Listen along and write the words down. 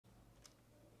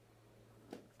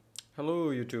Hello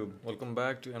YouTube, welcome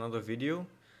back to another video,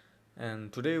 and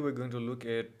today we're going to look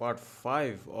at part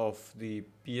 5 of the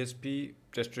PHP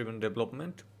test driven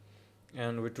development.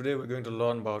 And today we're going to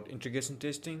learn about integration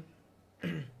testing.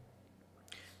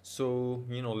 So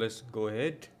let's go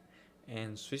ahead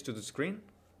and switch to the screen.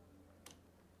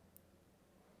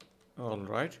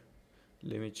 Alright,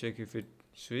 let me check if it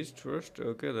switched first.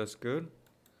 Okay, that's good.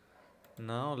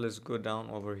 Now let's go down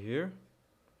over here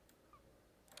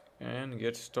and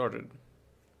get started.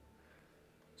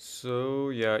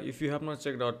 So yeah, if you have not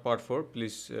checked out part 4,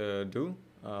 please do.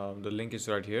 The link is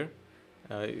right here,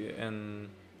 and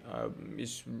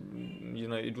it's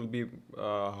it will be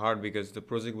hard because the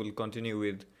project will continue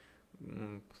with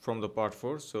from the part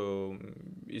 4. So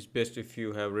it's best if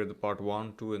you have read the part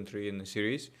 1, 2 and 3 in the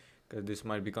series, because this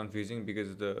might be confusing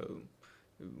because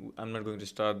I'm not going to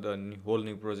start the whole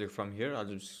new project from here. I'll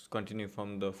just continue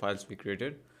from the files we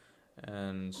created,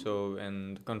 and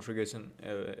configuration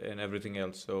and everything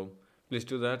else. So please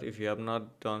do that. If you have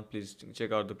not done, please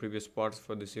check out the previous parts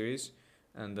for the series,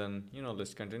 and then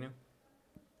let's continue.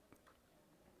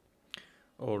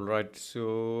 All right,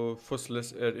 so first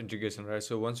let's add integration, right?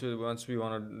 So once we want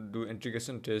to do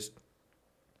integration test,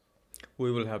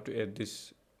 we will have to add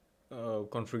this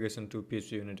configuration to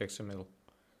PHP unit XML.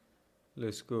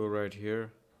 Let's go right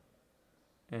here,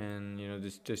 and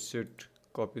this test should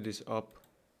copy this up,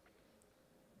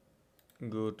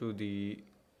 go to the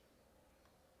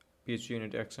PHP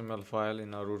unit XML file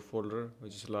in our root folder,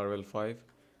 which is Laravel 5.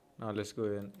 Now let's go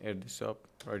and add this up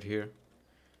right here.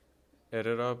 Add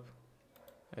it up.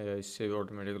 Save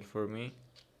automatically for me.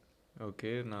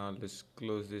 Okay, now let's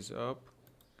close this up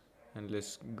and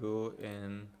let's go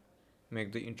and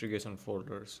make the integration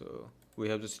folder. So we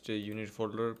have this unit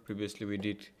folder. Previously we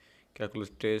did calculus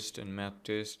test and math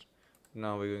test.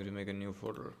 Now we're going to make a new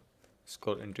folder. It's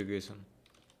called integration.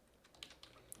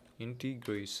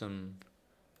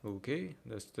 Okay,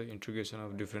 that's the integration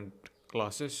of different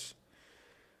classes,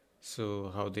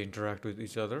 so how they interact with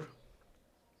each other.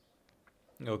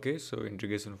 Okay, so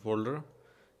integration folder,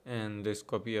 and this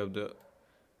copy of the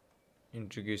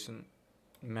integration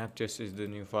math test is the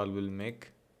new file we'll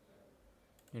make.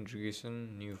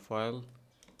 Integration new file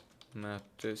math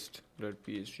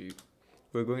test.php.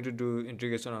 We're going to do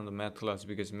integration on the math class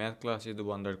because math class is the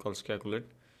one that calls calculate.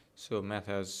 So math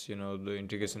has the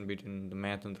integration between the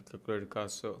math and the calculated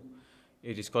class, so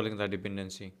it is calling that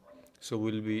dependency. So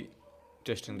we'll be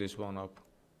testing this one up.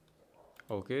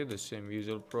 Okay, the same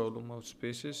usual problem of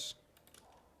spaces.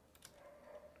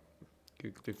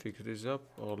 Quickly fix this up.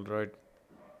 All right,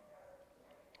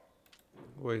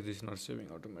 why is this not saving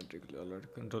automatically? All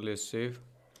right, control S save,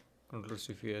 control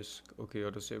Shift S. Okay,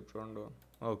 auto save turned on.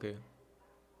 Okay,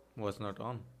 was not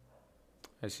on.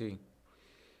 I see.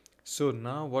 So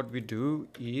now what we do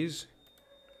is,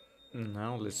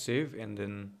 now let's save and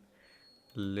then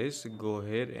let's go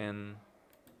ahead and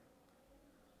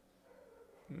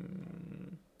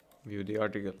view the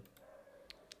article.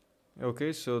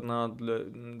 Okay, so now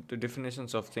the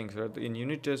definitions of things, right? In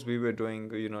unit test we were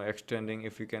doing extending.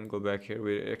 If you can go back here,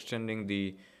 we're extending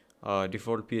the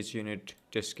default PHP unit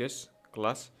test case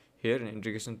class. Here in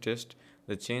integration test,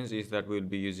 the change is that we'll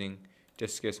be using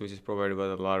test case which is provided by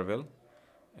the Laravel,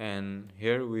 and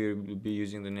here we will be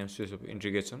using the namespace of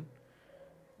integration,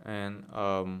 and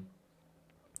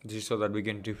this is so that we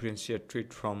can differentiate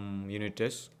it from unit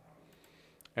tests.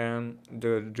 And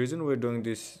the reason we're doing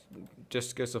this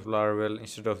test case of Laravel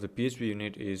instead of the PHP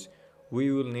unit is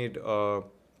we will need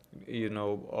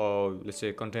let's say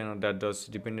a container that does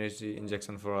dependency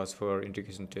injection for us for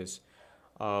integration tests.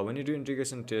 When you do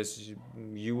integration tests,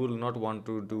 you will not want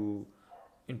to do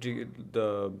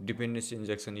the dependency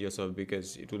injection yourself,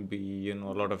 because it will be a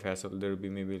lot of hassle. There will be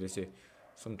maybe, let's say,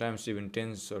 sometimes even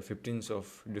 10s or 15s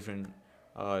of different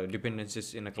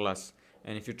dependencies in a class,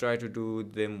 and if you try to do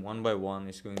them one by one,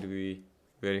 it's going to be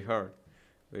very hard,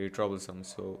 very troublesome.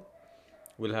 So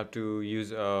we'll have to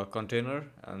use a container,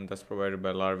 and that's provided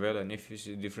by Laravel. And if you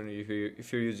see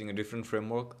if you're using a different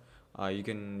framework, you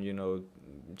can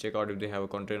check out if they have a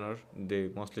container. They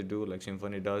mostly do, like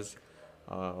Symfony does.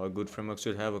 A good framework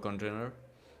should have a container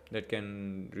that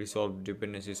can resolve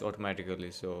dependencies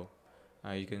automatically. So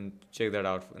you can check that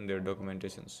out in their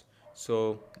documentations.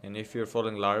 So, and if you're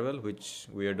following Laravel, which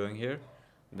we are doing here,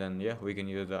 then yeah, we can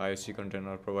use the IOC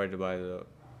container provided by the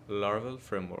Laravel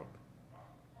framework.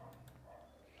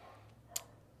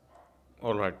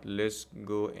 Alright, let's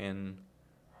go in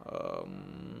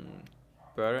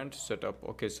parent setup.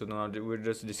 Okay, so now we're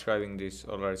just describing this.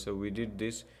 Alright, so we did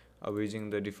this using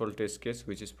the default test case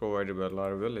which is provided by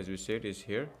Laravel, as we said, is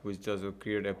here, which does a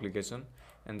create application,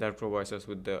 and that provides us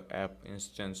with the app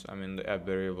instance, the app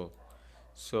variable.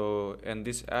 So, and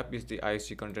this app is the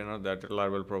IC container that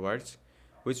Laravel provides,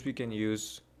 which we can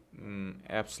use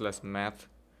app/math.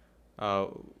 uh,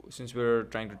 since we're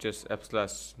trying to test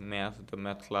app/math, the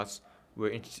math class,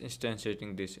 we're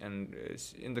instantiating this, and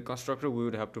in the constructor we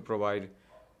would have to provide,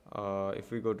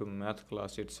 if we go to math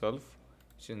class itself,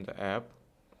 it's in the app,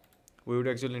 we would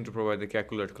actually need to provide the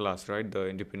calculate class, right,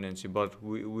 the dependency, but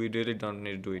we really don't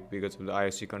need to do it because of the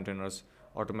IOC containers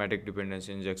automatic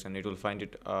dependency injection. It will find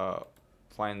the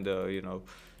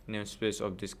namespace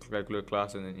of this calculate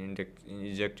class and then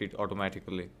inject it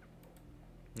automatically.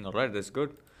 All right, that's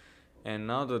good. And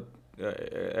now the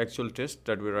actual test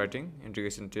that we're writing,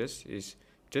 integration test, is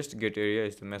test get area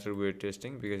is the method we're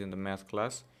testing, because in the math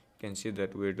class you can see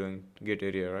that we're doing get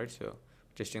area, right? So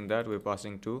testing that, we're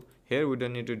passing to here. We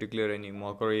don't need to declare any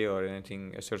mockery or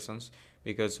anything assertions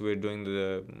because we're doing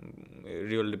the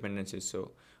real dependencies.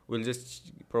 So we'll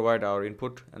just provide our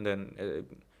input and then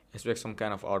expect some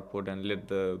kind of output and let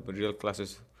the real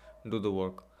classes do the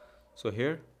work. So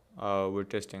here we're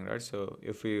testing, right? So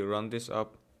if we run this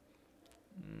up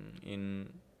in,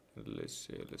 let's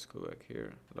go back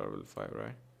here, Laravel 5,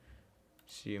 right?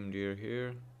 cmd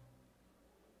here.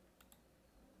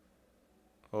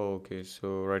 Okay,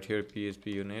 so right here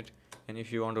PHP unit, and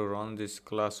if you want to run this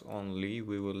class only,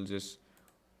 we will just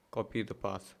copy the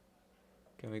path.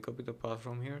 Can we copy the path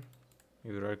from here?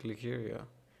 If you right click here, yeah,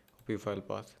 copy file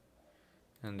path,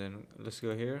 and then let's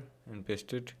go here and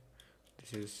paste it.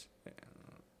 This is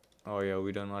oh yeah,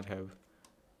 we do not have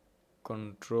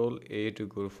Control A to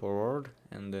go forward,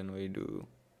 and then we do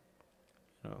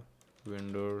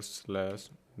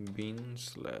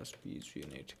vendor/bin/php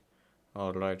unit.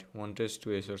 All right, one test,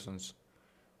 two assertions.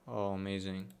 Oh,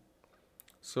 amazing.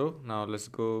 So now let's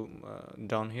go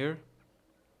down here.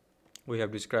 We have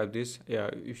described this. Yeah,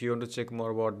 if you want to check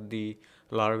more about the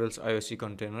Laravel's IOC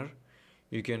container,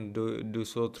 you can do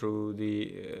so through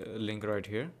the link right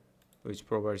here, which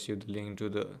provides you the link to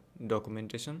the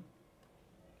documentation.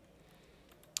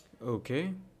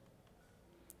 Okay.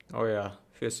 Oh yeah,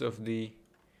 face of the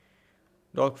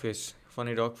dog face,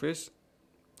 funny dog face.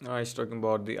 It's talking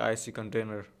about the IC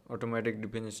container, automatic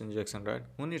dependency injection, right?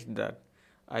 Who needs that?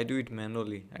 I do it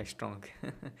manually. I strong.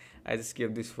 I just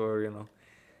keep this for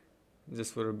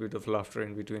just for a bit of laughter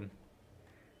in between.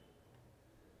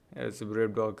 Yeah, it's a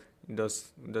brave dog. It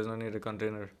does not need a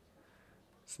container.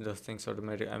 It does things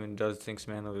automatic. I mean, does things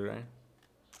manually, right?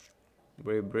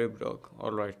 Brave dog.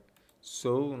 All right.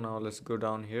 So now let's go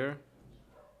down here.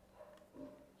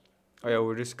 Oh yeah,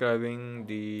 we're describing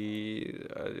the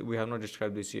we have not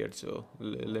described this yet, so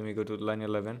let me go to line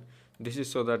 11. This is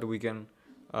so that we can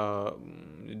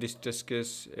this test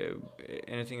case,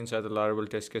 anything inside the Laravel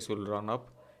test case will run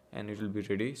up and it will be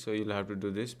ready. So you'll have to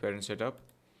do this parent setup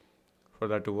for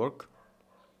that to work.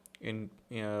 In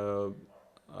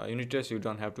unit test you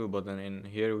don't have to, but then in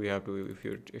here we have to if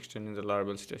you're extending the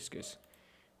Laravel's test case.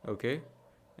 Okay.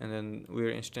 And then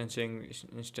we're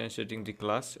instantiating the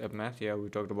class appmath. Yeah, we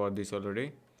talked about this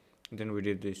already. Then we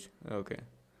did this. Okay,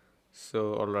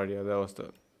 so already, yeah, that was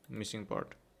the missing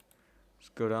part. Let's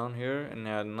go down here, and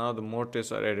now the more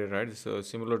tests are added, right? So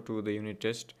similar to the unit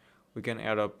test, we can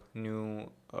add up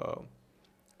new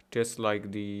tests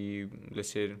like the, let's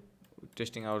say,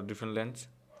 testing out different lengths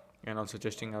and also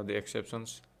testing out the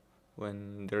exceptions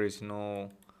when there is no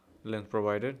length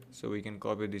provided. So we can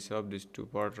copy this up, these two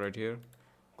parts right here,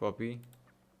 copy,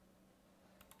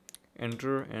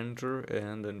 enter, and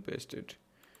then paste it,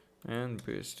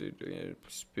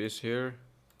 space here.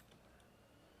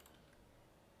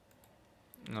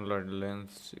 Alright,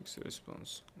 length 6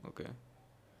 response. Okay,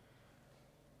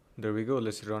 there we go.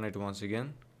 Let's run it once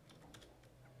again.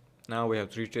 Now we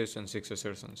have 3 tests and 6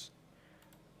 assertions.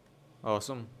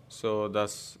 Awesome. So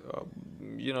that's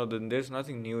then there's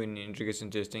nothing new in integration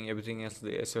testing. Everything else,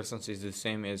 the assertions is the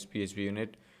same as PHP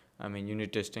unit, I mean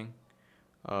unit testing.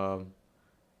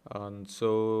 And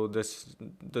so this,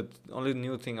 the only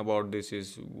new thing about this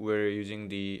is we're using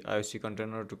the IOC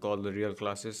container to call the real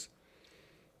classes,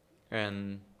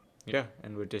 and yeah,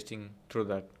 and we're testing through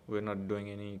that. We're not doing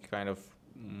any kind of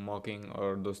mocking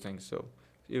or those things, so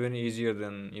even easier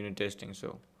than unit testing.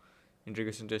 So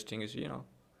integration testing is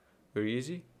very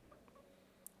easy.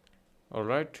 All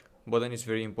right, but then it's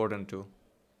very important too,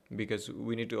 because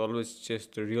we need to always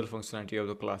test the real functionality of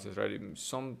the classes, right?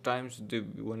 Sometimes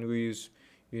when we use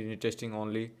unit testing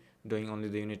only, doing only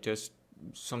the unit test,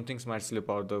 some things might slip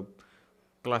out. The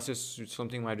classes,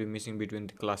 something might be missing between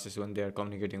the classes when they are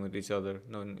communicating with each other,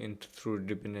 through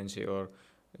dependency, or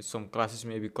some classes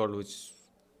may be called which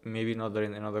maybe not there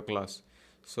in another class.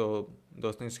 So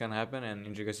those things can happen, and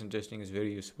integration testing is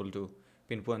very useful to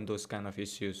pinpoint those kind of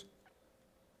issues.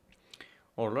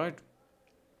 All right,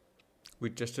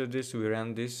 we tested this, we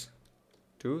ran this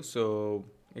too, so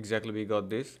exactly we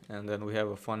got this, and then we have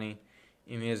a funny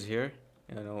image here.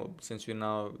 Since we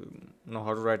now know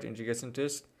how to write integration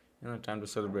test, time to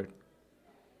celebrate.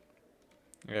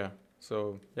 Yeah.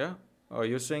 So yeah,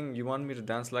 you're saying you want me to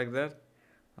dance like that?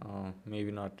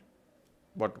 Maybe not,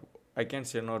 but I can't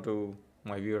say no to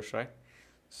my viewers, right?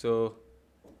 So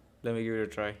let me give it a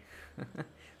try,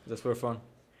 just for fun.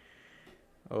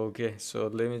 Okay, so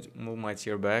let me move my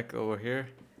chair back over here.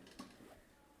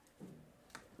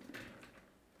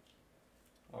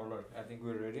 Alright, I think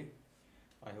we're ready.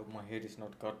 I hope my head is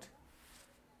not cut.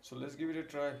 So let's give it a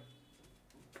try.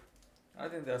 I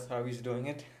think that's how he's doing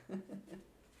it.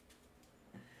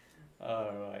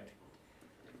 Alright.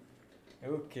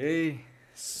 Okay,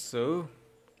 so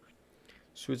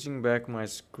switching back my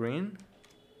screen.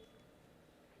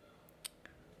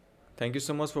 Thank you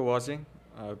so much for watching.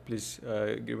 Please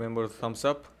remember thumbs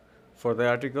up for the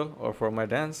article or for my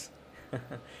dance.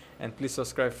 And please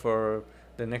subscribe for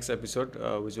the next episode,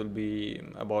 which will be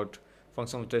about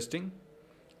functional testing.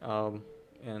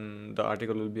 And the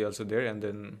article will be also there, and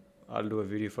then I'll do a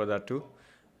video for that too.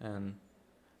 And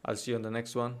I'll see you on the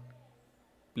next one.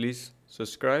 Please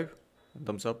subscribe and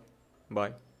thumbs up.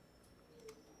 Bye.